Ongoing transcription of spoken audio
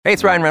Hey,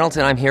 it's Ryan Reynolds,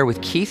 and I'm here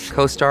with Keith,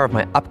 co-star of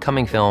my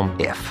upcoming film,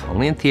 If,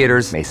 only in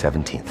theaters May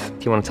 17th.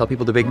 Do you want to tell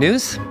people the big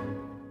news?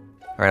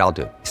 All right, I'll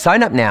do it.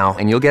 Sign up now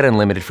and you'll get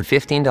unlimited for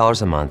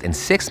 $15 a month and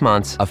 6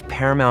 months of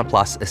Paramount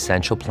Plus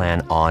Essential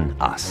Plan on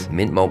us.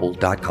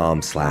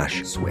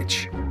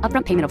 MintMobile.com/switch.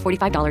 Upfront payment of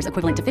 $45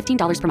 equivalent to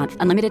 $15 per month.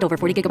 Unlimited over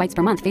 40 gigabytes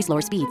per month. Face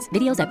lower speeds.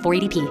 Videos at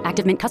 480p.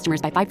 Active Mint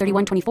customers by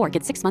 531.24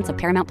 get 6 months of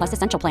Paramount Plus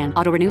Essential Plan.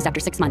 Auto renews after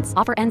 6 months.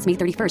 Offer ends May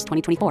 31st,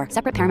 2024.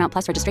 Separate Paramount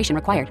Plus registration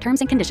required. Terms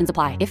and conditions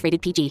apply if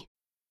rated PG.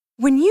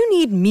 When you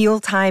need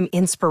mealtime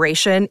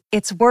inspiration,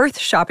 it's worth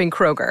shopping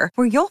Kroger,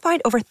 where you'll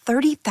find over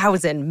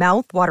 30,000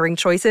 mouth-watering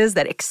choices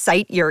that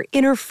excite your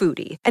inner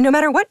foodie. And no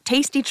matter what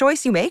tasty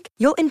choice you make,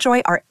 you'll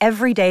enjoy our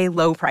everyday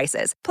low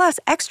prices, plus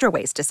extra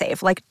ways to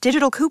save, like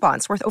digital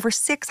coupons worth over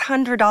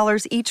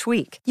 $600 each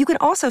week. You can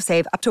also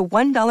save up to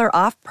 $1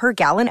 off per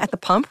gallon at the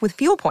pump with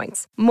fuel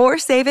points. More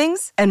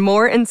savings and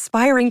more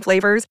inspiring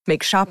flavors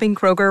make shopping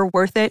Kroger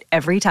worth it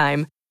every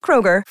time.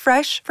 Kroger,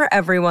 fresh for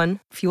everyone.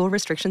 Fuel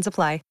restrictions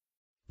apply.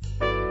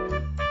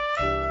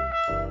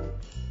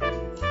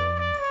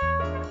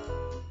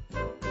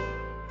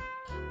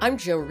 I'm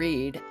Joe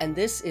Reed, and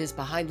this is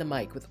Behind the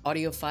Mic with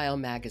AudioFile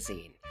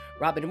Magazine.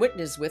 Robin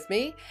Whitten is with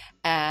me,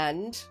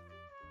 and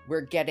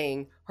we're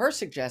getting her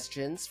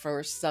suggestions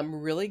for some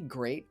really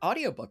great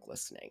audiobook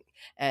listening.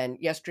 And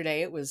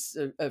yesterday it was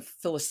a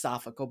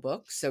philosophical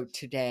book, so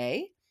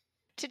today...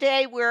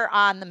 Today we're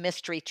on the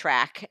mystery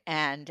track,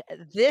 and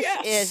this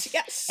is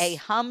a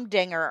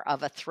humdinger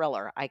of a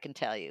thriller, I can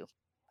tell you.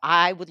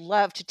 I would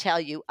love to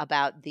tell you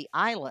about The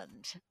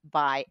Island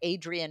by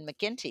Adrian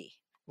McKinty,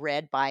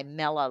 read by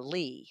Mela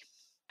Lee.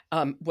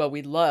 Well,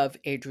 we love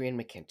Adrian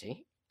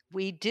McKinty.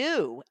 We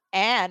do,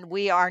 and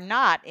we are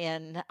not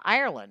in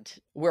Ireland.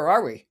 Where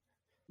are we?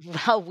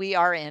 Well, we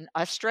are in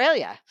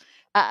Australia.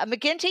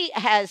 McKinty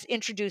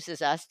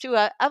introduces us to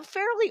a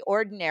fairly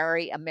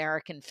ordinary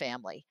American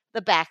family,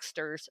 the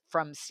Baxters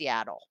from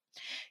Seattle.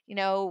 You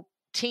know,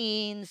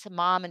 teens,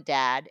 mom and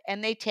dad,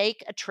 and they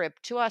take a trip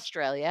to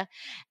Australia.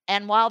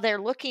 And while they're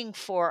looking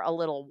for a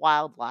little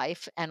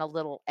wildlife and a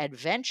little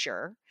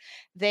adventure,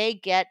 they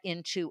get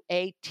into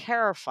a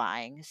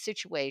terrifying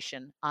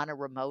situation on a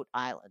remote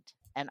island.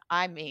 And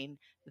I mean,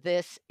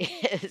 this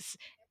is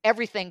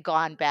everything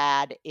gone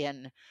bad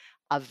in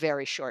a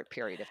very short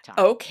period of time.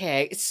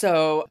 Okay,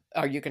 so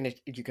are you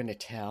gonna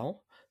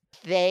tell?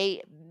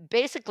 They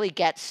basically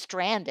get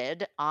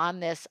stranded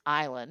on this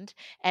island,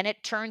 and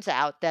it turns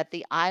out that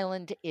the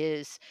island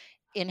is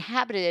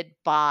inhabited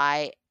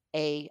by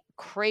a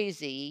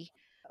crazy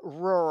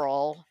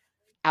rural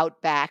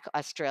outback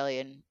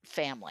Australian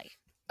family.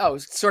 Oh,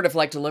 sort of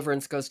like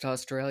Deliverance Goes to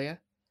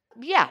Australia?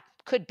 Yeah,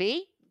 could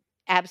be.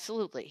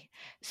 Absolutely.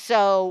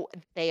 So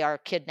they are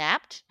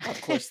kidnapped. Of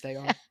course they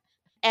are.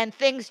 And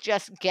things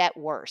just get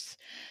worse.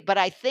 But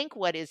I think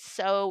what is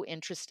so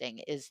interesting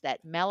is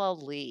that Mela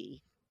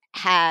Lee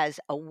has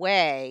a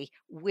way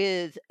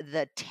with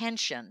the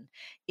tension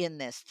in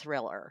this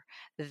thriller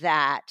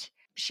that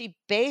she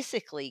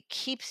basically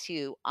keeps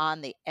you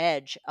on the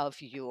edge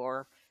of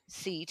your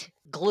seat,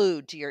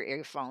 glued to your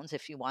earphones,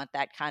 if you want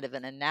that kind of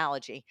an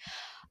analogy.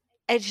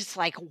 It's just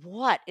like,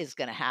 what is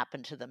going to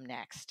happen to them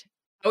next?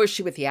 How is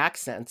she with the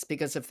accents?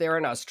 Because if they're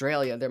in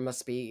Australia, there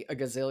must be a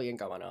gazillion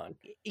going on.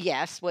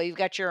 Yes, well, you've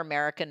got your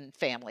American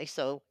family,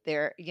 so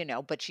they're,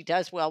 but she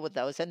does well with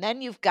those. And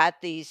then you've got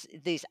these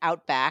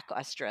outback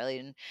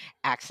Australian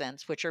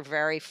accents, which are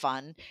very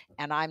fun.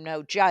 And I'm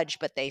no judge,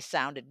 but they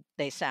sounded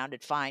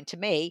fine to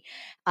me.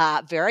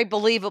 Very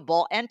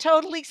believable and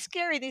totally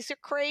scary. These are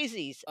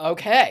crazies.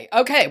 Okay.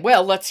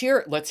 Well, let's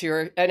hear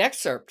an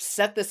excerpt.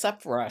 Set this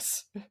up for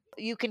us.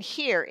 You can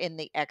hear in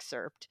the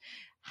excerpt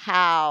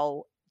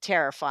how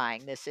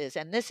terrifying this is,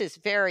 and this is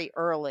very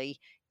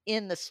early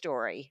in the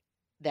story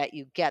that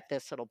you get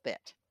this little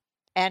bit.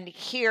 And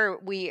here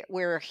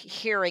we're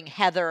hearing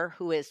Heather,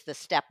 who is the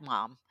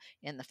stepmom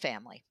in the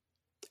family.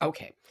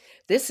 Okay,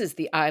 this is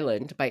The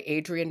Island by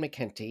Adrian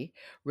McKinty,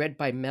 read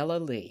by Mela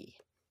Lee.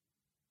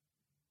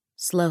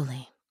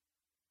 Slowly,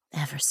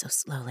 ever so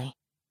slowly,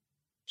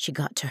 she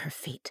got to her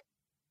feet.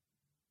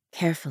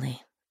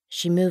 Carefully,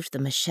 she moved the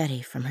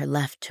machete from her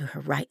left to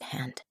her right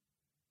hand.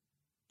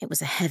 It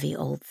was a heavy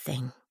old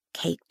thing,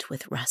 caked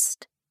with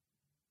rust.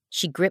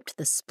 She gripped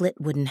the split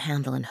wooden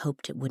handle and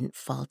hoped it wouldn't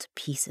fall to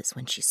pieces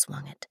when she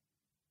swung it.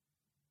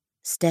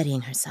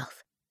 Steadying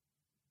herself,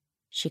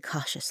 she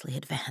cautiously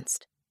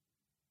advanced.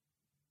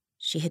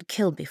 She had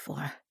killed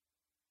before.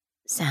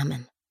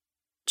 Salmon,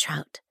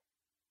 trout,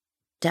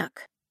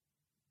 duck.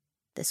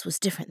 This was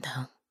different,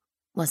 though,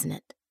 wasn't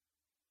it?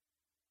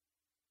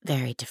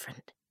 Very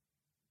different.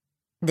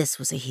 This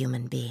was a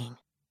human being.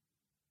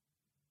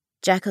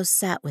 Jacko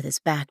sat with his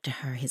back to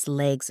her, his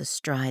legs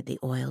astride the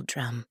oil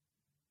drum.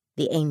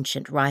 The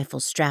ancient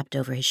rifle strapped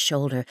over his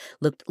shoulder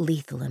looked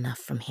lethal enough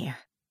from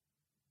here.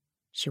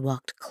 She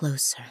walked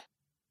closer,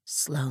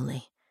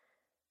 slowly,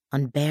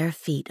 on bare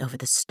feet over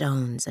the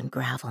stones and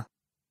gravel.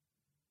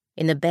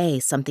 In the bay,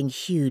 something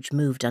huge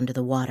moved under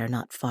the water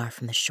not far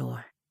from the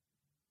shore.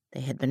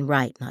 They had been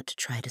right not to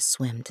try to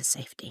swim to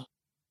safety.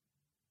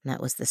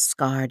 That was the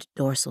scarred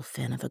dorsal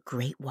fin of a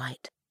great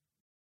white.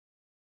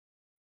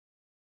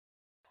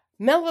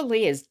 Mela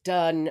Lee has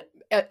done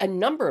a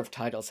number of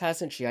titles,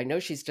 hasn't she? I know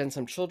she's done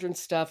some children's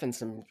stuff and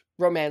some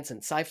romance and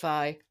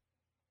sci-fi.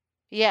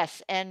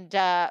 Yes, and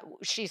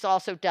she's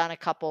also done a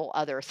couple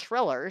other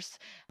thrillers.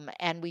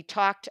 And we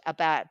talked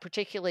about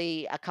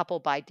particularly a couple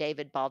by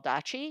David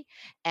Baldacci.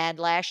 And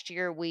last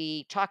year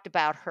we talked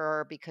about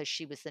her because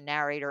she was the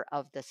narrator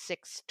of The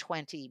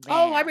 620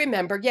 Oh, I Man.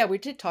 remember. Yeah, we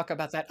did talk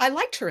about that. I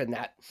liked her in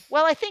that.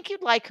 Well, I think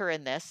you'd like her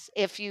in this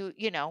if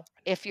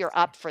if you're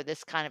up for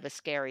this kind of a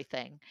scary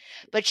thing.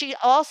 But she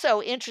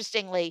also,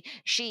 interestingly,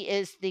 she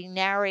is the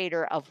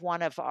narrator of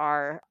one of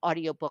our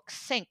audiobook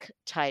sync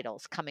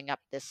titles coming up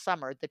this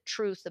summer, The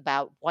Truth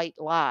About White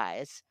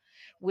Lies,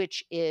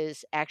 which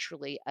is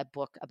actually a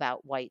book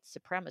about white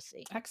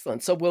supremacy.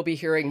 Excellent. So we'll be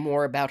hearing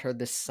more about her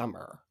this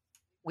summer.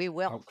 We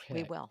will.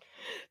 Okay. We will.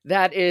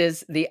 That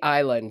is The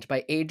Island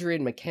by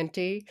Adrian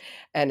McKinty,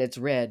 and it's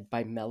read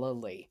by Mela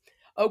Lee.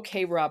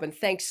 Okay, Robin,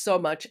 thanks so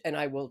much, and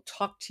I will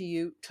talk to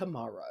you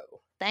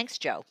tomorrow. Thanks,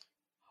 Joe.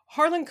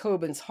 Harlan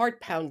Coben's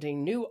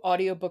heart-pounding new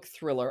audiobook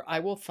thriller, I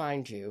Will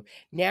Find You,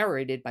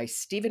 narrated by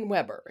Stephen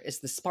Weber, is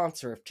the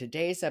sponsor of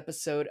today's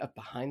episode of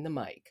Behind the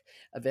Mic,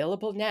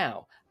 available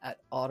now at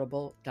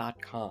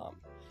audible.com.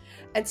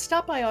 And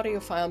stop by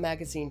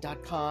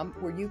audiofilemagazine.com,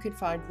 where you can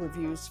find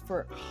reviews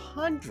for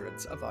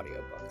hundreds of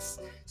audiobooks,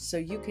 so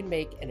you can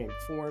make an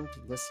informed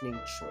listening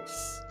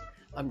choice.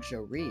 I'm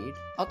Jo Reed.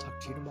 I'll talk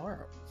to you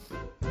tomorrow.